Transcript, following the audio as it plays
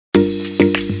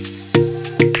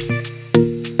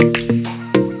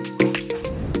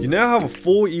now have a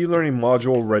full e-learning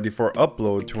module ready for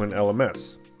upload to an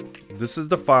LMS. This is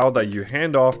the file that you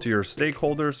hand off to your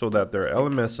stakeholders so that their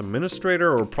LMS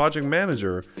administrator or project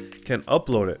manager can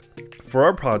upload it. For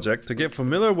our project, to get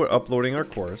familiar with uploading our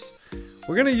course,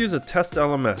 we're going to use a test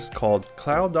LMS called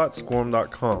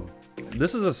CloudScormcom.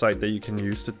 This is a site that you can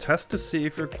use to test to see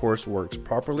if your course works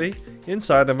properly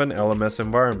inside of an LMS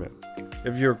environment.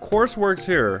 If your course works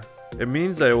here, it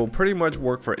means that it will pretty much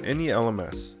work for any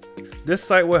LMS. This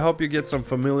site will help you get some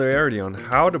familiarity on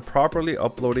how to properly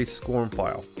upload a SCORM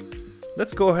file.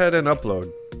 Let's go ahead and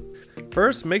upload.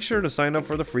 First, make sure to sign up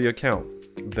for the free account,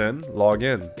 then log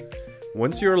in.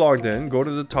 Once you're logged in, go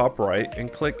to the top right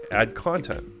and click Add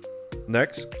Content.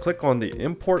 Next, click on the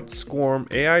Import SCORM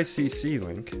AICC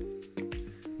link.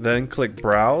 Then click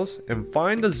Browse and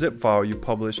find the zip file you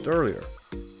published earlier.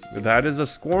 That is a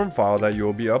SCORM file that you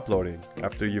will be uploading.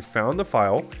 After you've found the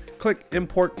file, click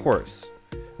Import Course.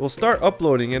 It will start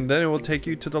uploading and then it will take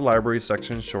you to the library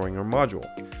section showing your module.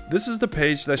 This is the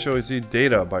page that shows you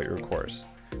data about your course.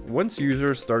 Once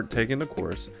users start taking the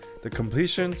course, the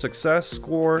completion, success,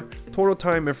 score, total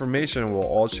time information will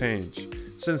all change.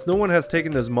 Since no one has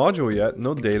taken this module yet,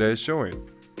 no data is showing.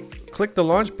 Click the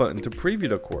Launch button to preview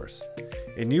the course.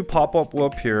 A new pop-up will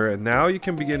appear and now you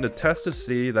can begin to test to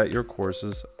see that your course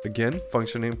is again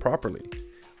functioning properly.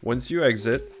 Once you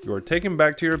exit, you are taken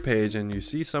back to your page and you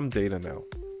see some data now.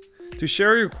 To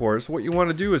share your course, what you want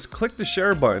to do is click the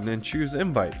Share button and choose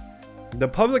Invite. The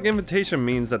public invitation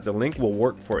means that the link will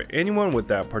work for anyone with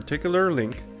that particular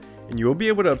link and you will be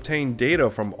able to obtain data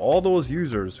from all those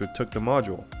users who took the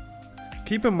module.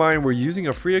 Keep in mind we're using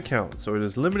a free account, so it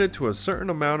is limited to a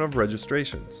certain amount of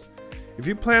registrations. If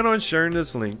you plan on sharing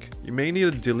this link, you may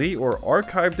need to delete or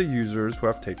archive the users who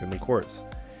have taken the course.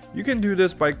 You can do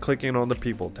this by clicking on the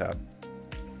People tab.